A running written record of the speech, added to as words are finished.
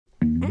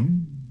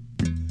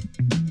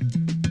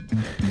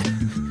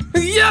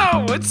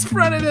Yo, it's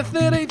Friday the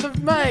 13th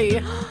of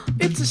May.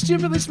 It's a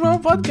stupidly small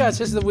podcast.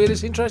 This is the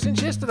weirdest intro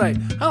since yesterday.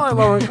 Hello,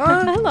 Lauren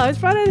Clark. Hello, it's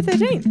Friday the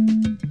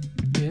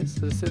 13th.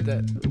 Yes, I said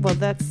that. Well,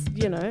 that's,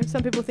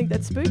 some people think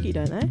that's spooky,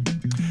 don't they?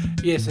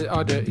 Yes,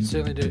 I do. It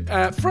certainly do.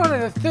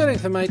 Friday the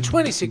 13th of May,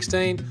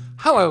 2016.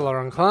 Hello,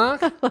 Lauren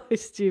Clark. Hello,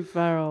 Stu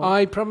Farrell.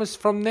 I promise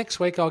from next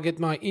week I'll get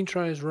my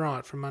intros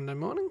right from Monday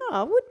morning.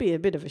 Oh, it would be a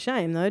bit of a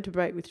shame, though, to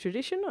break with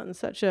tradition on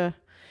such a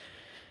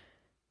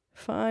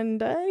fine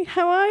day.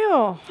 How are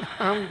you?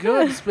 I'm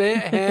good, Spare.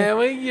 How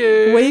are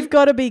you? We've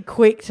got to be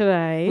quick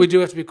today. We do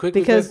have to be quick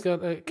because we've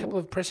got a couple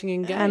of pressing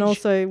engagements. And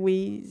also,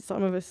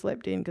 some of us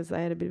slept in because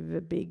they had a bit of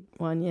a big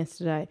one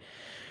yesterday.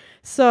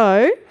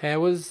 So, how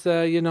was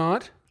your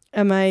night?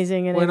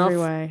 Amazing in every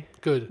off? way.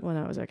 Good. Well,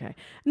 no, it was okay.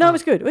 No, it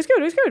was good. It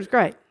was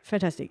great.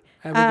 Fantastic.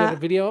 Have we got a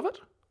video of it?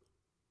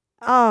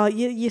 Oh,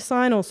 you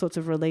sign all sorts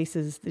of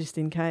releases just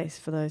in case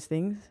for those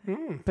things.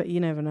 But you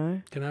never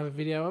know. Can I have a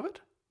video of it?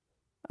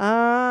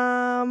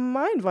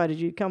 I invited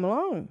you to come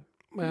along.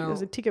 Well,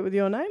 there's a ticket with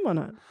your name on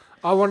it.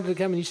 I wanted to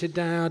come and you said,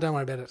 no, don't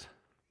worry about it.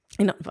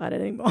 You're not invited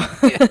anymore.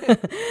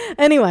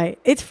 Anyway,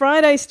 it's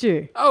Friday,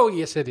 Stu. Oh,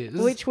 yes, it is.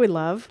 Which we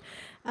love.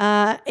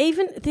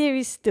 Even there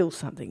is still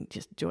something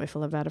just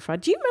joyful about a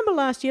Friday. Do you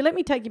remember last year? Let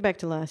me take you back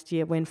to last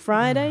year when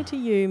Friday to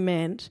you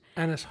meant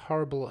Annus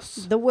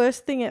Horribilis. the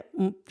worst thing.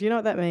 Do you know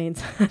what that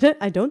means?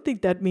 I don't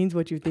think that means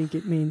what you think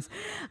it means.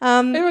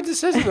 Everyone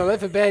just says it though.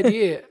 That's a bad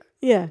year.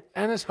 Yeah.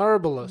 Annus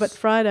Horribilis. But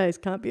Fridays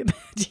can't be a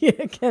bad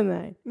year, can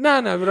they?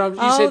 No,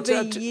 but you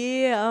said... the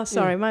year. Oh,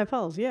 sorry, my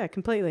apologies. Yeah,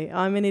 completely.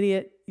 I'm an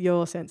idiot.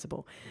 You're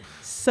sensible.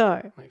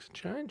 So... Makes a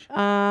change.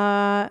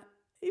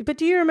 But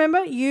do you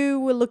remember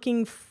you were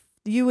looking...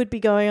 you would be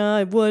going,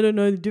 I don't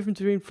know the difference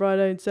between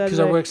Friday and Saturday.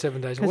 Because I work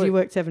 7 days a week. Because you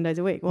work 7 days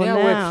a week. Well, now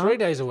I work 3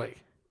 days a week.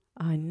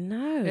 I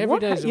know. Every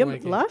day's a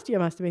week. Last year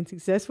must have been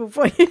successful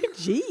for you.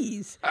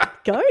 Jeez.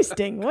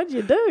 Ghosting. What'd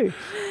you do?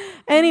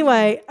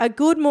 Anyway, a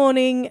good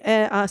morning /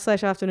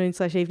 afternoon /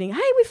 evening.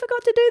 Hey, we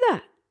forgot to do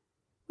that.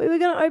 We were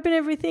going to open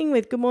everything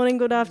with good morning,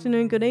 good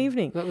afternoon, good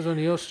evening. That was one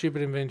of your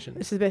stupid inventions.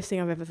 This is the best thing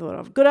I've ever thought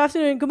of. Good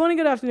afternoon, good morning,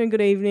 good afternoon,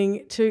 good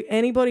evening to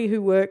anybody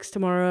who works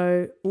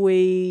tomorrow.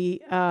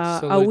 We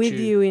are with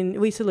you.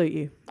 We salute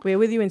you. We're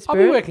with you in spirit.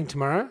 I'll be working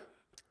tomorrow.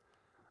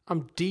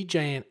 I'm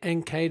DJing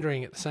and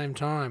catering at the same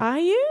time. Are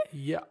you?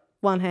 Yeah.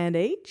 One hand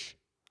each?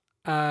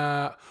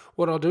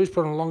 What I'll do is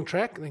put on a long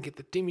track and then get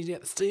the dimmies out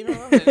the steamer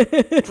and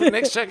put the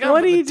next track up,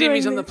 What are put you the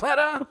dimmies doing on the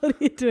platter. What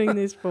are you doing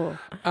this for?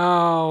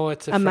 Oh,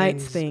 it's a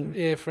mate's thing.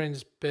 Yeah,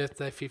 friend's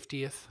birthday,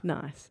 50th.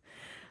 Nice.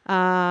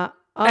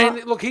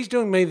 And look, he's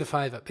doing me the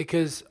favour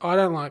because I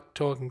don't like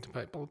talking to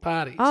people at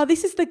parties. Oh,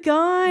 this is the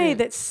guy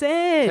that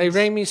said... He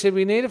rang me and said,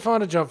 we need to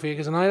find a job for you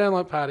because I know you don't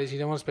like parties, you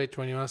don't want to speak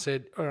to anyone. I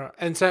said, all right.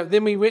 And so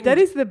then we went... That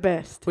is the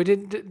best. We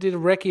did a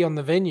recce on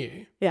the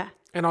venue. Yeah.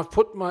 And I've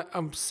put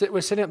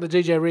we're setting up the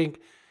DJ rig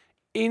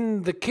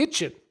in the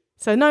kitchen.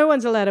 So no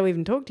one's allowed to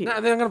even talk to you.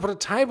 No, then I'm going to put a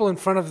table in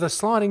front of the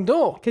sliding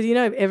door. Because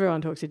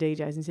everyone talks to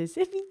DJs and says,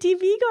 have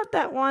you got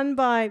that one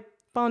by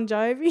Bon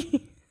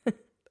Jovi?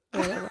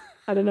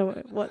 I don't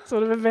know what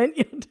sort of event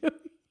you're doing.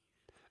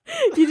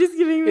 You're just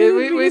giving me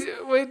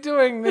we're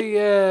doing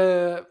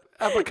the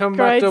Upper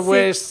Combutta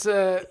West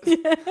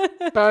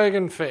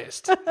Bogan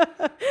Fest.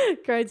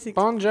 Grade 6.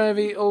 Bon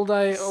Jovi all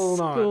day, all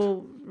night.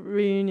 School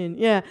reunion,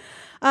 yeah.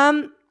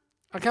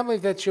 I can't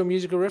believe that's your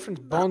musical reference.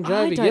 Bon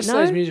Jovi.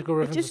 Yesterday's musical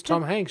reference was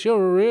Tom Hanks.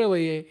 You're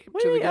really hip to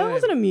the game. That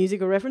wasn't a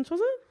musical reference, was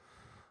it?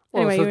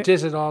 Well, anyway, it's the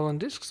Desert Island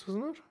Discs,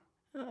 wasn't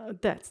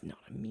it? That's not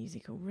a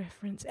musical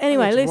reference.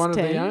 Anyway,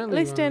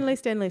 list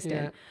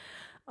 10.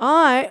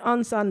 I,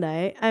 on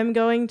Sunday, am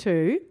going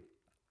to,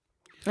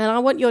 and I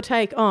want your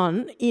take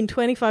on, in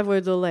 25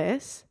 words or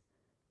less,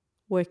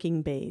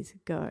 working bees.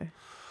 Go.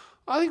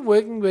 I think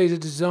working bees are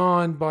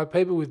designed by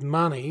people with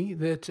money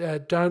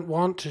that don't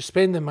want to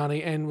spend the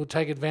money and will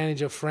take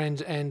advantage of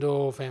friends and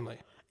or family.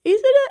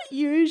 Isn't it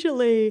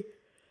usually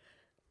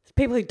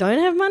people who don't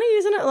have money?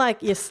 Isn't it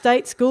like your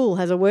state school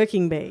has a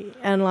working bee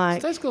and like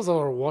state schools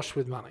are awash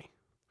with money.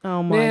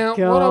 Oh my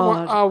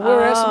God!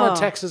 Where else are my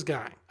taxes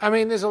going? I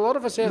mean, there's a lot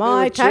of us out there.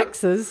 My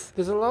taxes.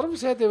 There's a lot of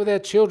us out there with our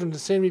children that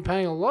seem to be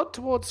paying a lot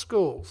towards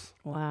schools.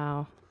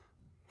 Wow.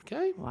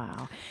 Okay.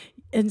 Wow.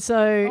 And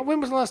so... when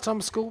was the last time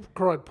a school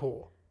cried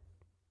poor?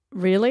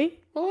 Really?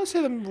 Well, I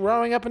see them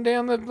rowing up and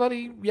down the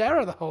bloody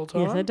Yarra the whole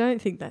time. Yes, I don't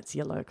think that's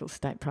your local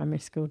state primary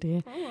school,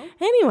 dear. Oh, well.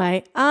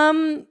 Anyway,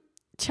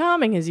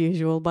 charming as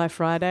usual by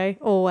Friday,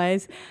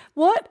 always.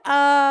 What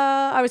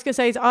I was going to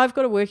say is I've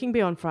got a working bee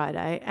on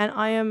Friday and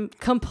I am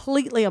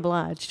completely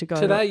obliged to go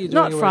Today you're doing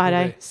not a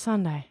Friday,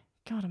 Sunday.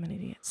 God, I'm an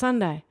idiot.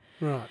 Sunday.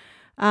 Right.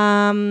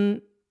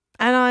 And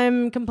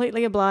I'm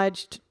completely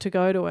obliged to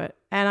go to it.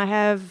 And I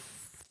have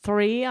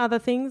 3 other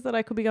things that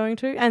I could be going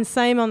to. And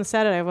same on the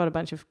Saturday. I've got a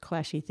bunch of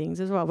clashy things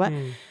as well. But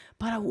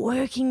a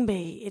working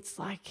bee, it's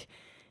like...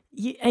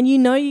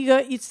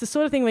 it's the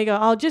sort of thing where you go,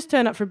 I'll just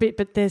turn up for a bit,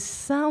 but there's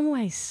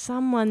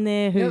someone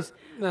there who's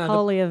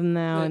holier than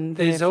thou. And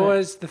there's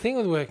always the thing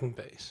with working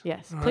bees.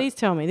 Yes, right. Please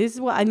tell me. This is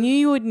what I knew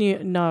you would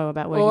know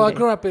about working bees.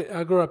 Well,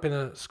 I grew up in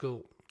a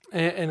school,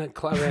 and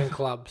around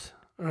clubs,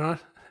 all right?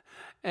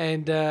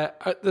 And that's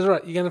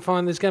right. You're going to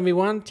find there's going to be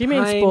one. Do you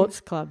mean sports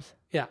clubs?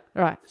 Yeah.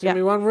 Right. There's going to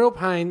be one real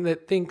pain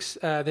that thinks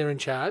they're in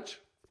charge.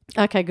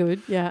 Okay,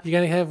 good. Yeah. You're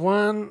going to have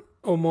one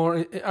or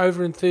more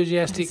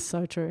over-enthusiastic That's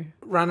so true.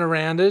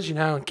 run-arounders,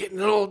 and getting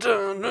it all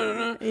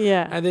done.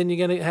 Yeah. And then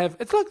you're going to have,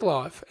 it's like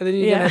life, and then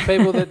you're going to have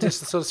people that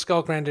just sort of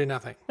skulk around and do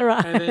nothing.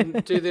 Right. And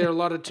then do their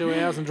allotted 2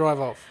 hours and drive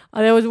off.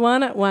 There was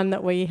one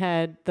that we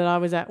had that I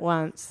was at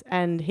once,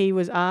 and he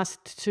was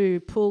asked to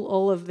pull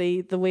all of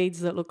the weeds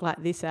that look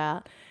like this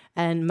out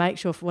and make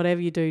sure for whatever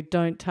you do,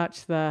 don't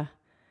touch the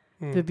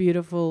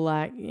beautiful,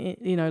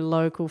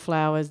 local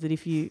flowers that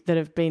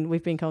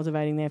we've been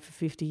cultivating there for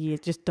 50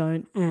 years. Just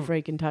don't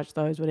freaking touch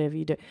those, whatever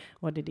you do.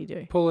 What did he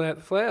do? Pull out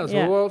the flowers.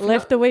 Yeah, Well,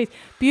 left the weeds.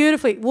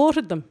 Beautifully,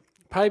 watered them.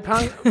 I was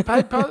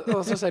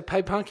going to say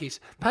pay punkies.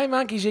 Pay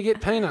monkeys, you get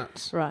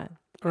peanuts. Right.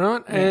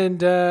 Right? Yeah.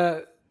 And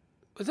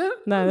was that?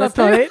 No, that's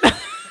not it. It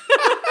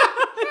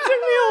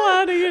took me a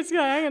while to just go,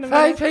 hang on a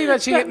Pay minute.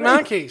 peanuts, you get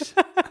monkeys.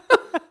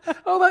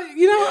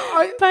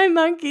 Pay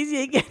monkeys,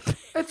 you get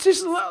It's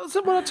just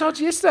what I told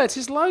you yesterday. It's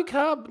just low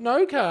carb,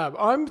 no carb.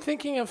 I'm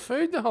thinking of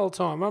food the whole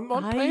time. I'm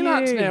on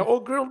peanuts now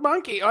or grilled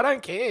monkey. I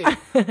don't care.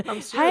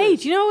 I'm serious. Hey,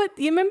 do you know what?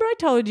 You remember I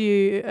told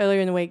you earlier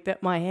in the week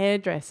that my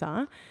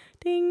hairdresser,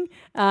 ding,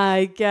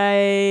 What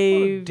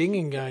gave a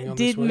dinging going on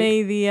this did week.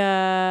 me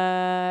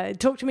the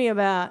talk to me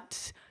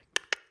about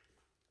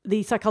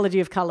the psychology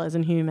of colours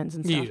and humans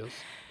and stuff. Yes.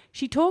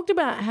 She talked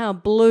about how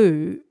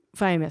blue,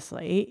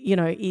 famously,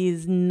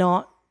 is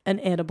not an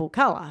edible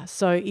colour.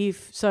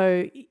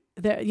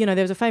 There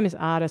was a famous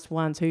artist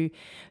once who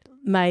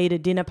made a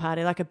dinner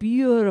party, like a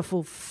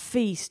beautiful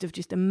feast of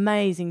just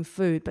amazing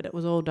food, but it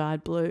was all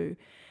dyed blue.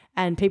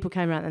 And people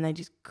came around and they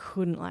just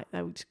couldn't,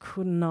 they just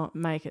could not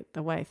make it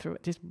the way through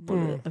it. Just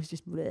bleh. It was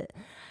just bleh.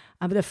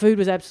 But the food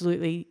was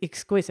absolutely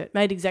exquisite.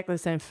 Made exactly the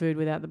same food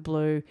without the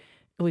blue.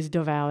 It was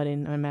devoured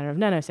in a matter of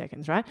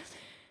nanoseconds, right?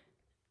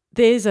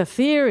 There's a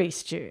theory,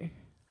 Stu,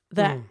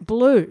 that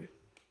blue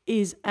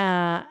is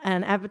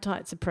an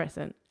appetite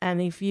suppressant,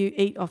 and if you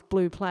eat off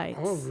blue plates,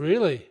 Oh,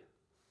 really?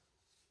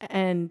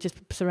 and just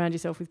surround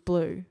yourself with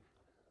blue,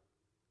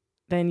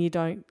 then you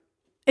don't.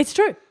 It's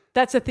true.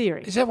 That's a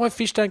theory. Is that why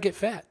fish don't get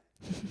fat?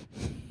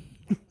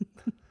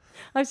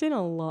 I've seen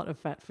a lot of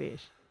fat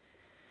fish.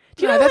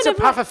 No, that's a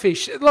puffer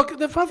fish. Look,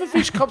 the puffer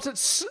fish cops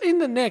it in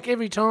the neck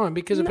every time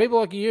because of people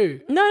like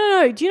you.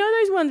 No. Do you know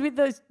those ones with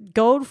those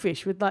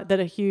goldfish with that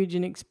are huge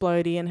and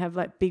explodey and have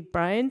big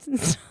brains and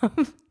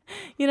stuff?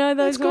 You know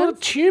those It's called ones?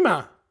 a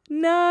tumour.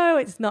 No,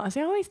 it's not. See,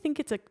 I always think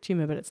it's a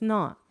tumour, but it's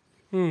not.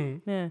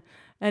 Yeah.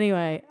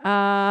 Anyway,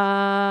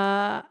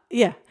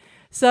 yeah.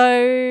 So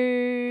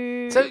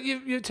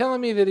you're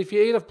telling me that if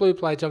you eat off blue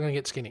plates, I'm going to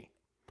get skinny?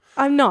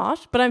 I'm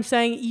not, but I'm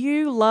saying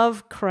you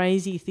love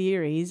crazy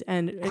theories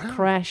and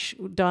crash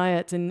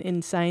diets and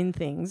insane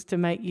things to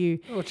make you.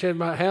 Oh, Chad,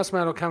 my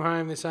housemate will come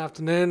home this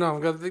afternoon.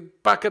 I've got the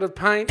bucket of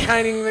paint,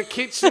 painting the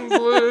kitchen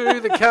blue,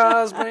 the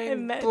car's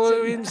been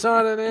blue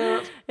inside and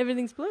out.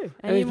 Everything's blue,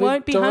 and if you we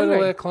won't be dyed all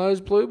hungry. our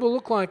clothes blue, we'll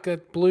look like a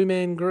Blue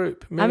Man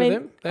Group. Remember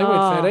them? They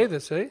weren't fat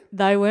either, see?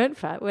 They weren't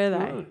fat, were they?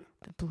 No.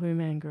 The Blue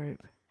Man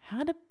Group.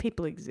 How do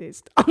people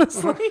exist,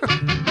 honestly?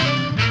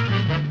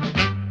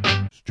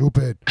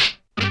 Stupid.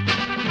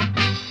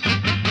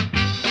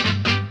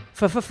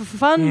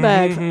 Fun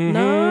bag.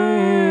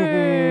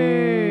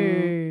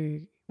 No.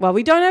 Well,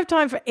 we don't have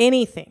time for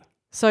anything.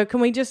 So can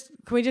we just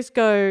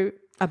go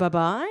a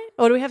bye-bye?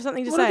 Or do we have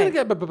something to We're say? not going to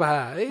go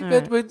bye-bye, but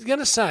right. we're going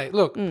to say,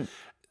 look,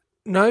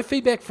 no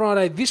Feedback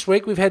Friday this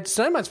week. We've had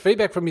so much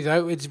feedback from you,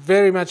 though. It's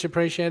very much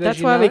appreciated. That's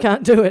as you why know. we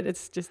can't do it.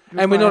 It's just.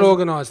 And we're not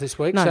organised this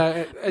week, No.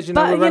 so as you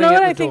know, But we're you running know out what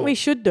the I think door. we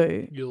should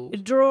do? You'll-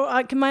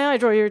 May I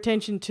draw your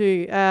attention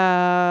to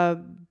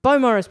Beau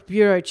Morris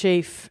Bureau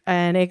Chief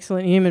and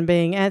excellent human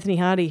being Anthony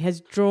Hardy has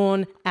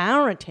drawn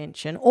our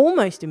attention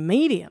almost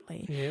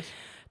immediately Yes.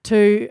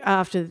 to,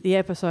 after the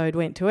episode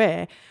went to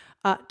air,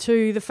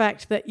 to the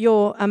fact that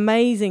your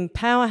amazing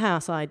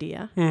powerhouse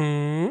idea,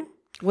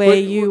 where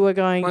you were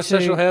going My to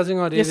social housing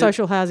idea. your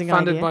social housing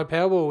funded idea, by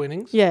Powerball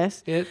winnings.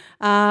 yes, Yes.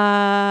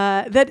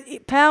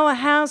 that Power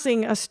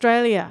Housing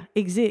Australia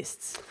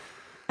exists.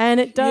 And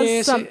it does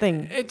Yes,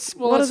 something.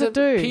 What does it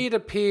do?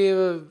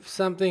 Peer-to-peer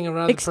something or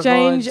other.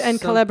 Exchange provides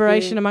and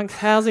collaboration something. amongst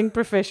housing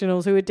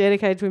professionals who are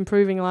dedicated to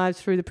improving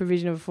lives through the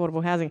provision of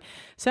affordable housing.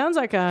 Sounds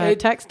like a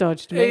tax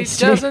dodge to me. It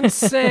doesn't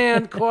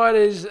sound quite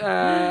as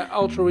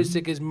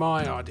altruistic as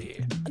my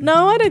idea.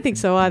 No, I don't think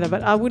so either,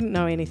 but I wouldn't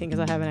know anything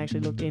because I haven't actually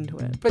looked into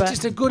it. But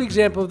just a good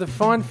example of the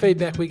fine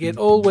feedback we get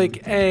all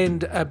week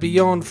and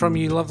beyond from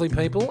you lovely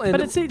people. And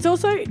But it's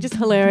also just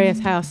hilarious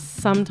how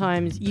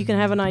sometimes you can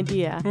have an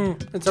idea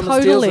and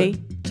someone steals it.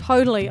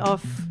 totally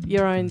off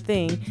your own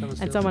thing,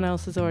 steals and someone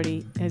else has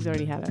already had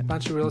A it.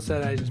 bunch of real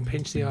estate agents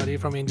pinch the idea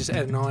from you and just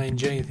add an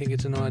ING and think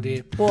it's an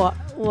idea. What?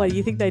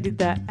 You think they did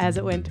that as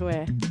it went to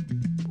air?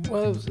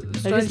 Well,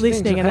 They're just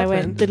listening and they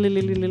went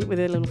with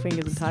their little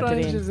fingers and typed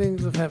it Stranger in.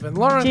 things have happened.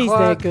 Lauren Jeez,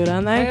 Clark, they're good,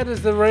 aren't they? how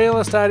does the Real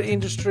Estate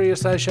Industry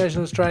Association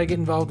of Australia get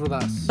involved with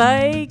us?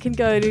 They can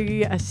go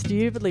to a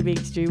Stupidly Big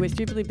Stu. We're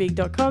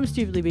stupidlybig.com,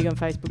 Stupidly Big on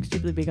Facebook,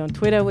 Stupidly Big on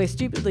Twitter. We're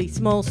stupidly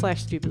small /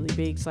 stupidly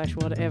big /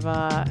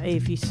 whatever.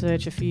 If you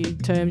search a few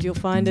terms, you'll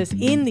find us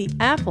in the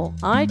Apple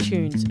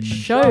iTunes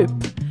shop,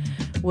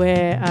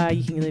 where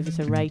you can leave us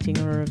a rating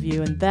or a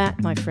review. And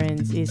that, my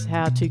friends, is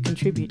how to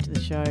contribute to the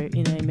show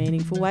in a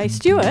meaningful way.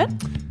 Stuart?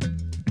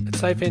 It's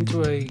safe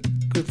into a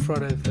good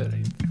Friday the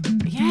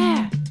 13th.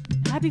 Yeah.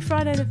 Happy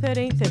Friday the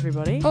 13th,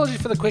 everybody.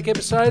 Apologies for the quick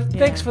episode. Yeah.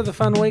 Thanks for the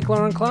fun week,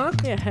 Lauren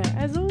Clark. Yeah,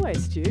 as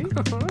always, Stu.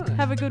 All right.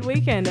 Have a good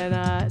weekend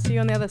and see you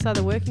on the other side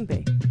of the working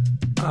bee.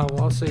 Oh,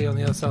 well, I'll see you on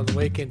the other side of the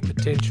weekend,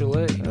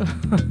 potentially.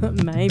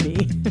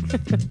 Maybe.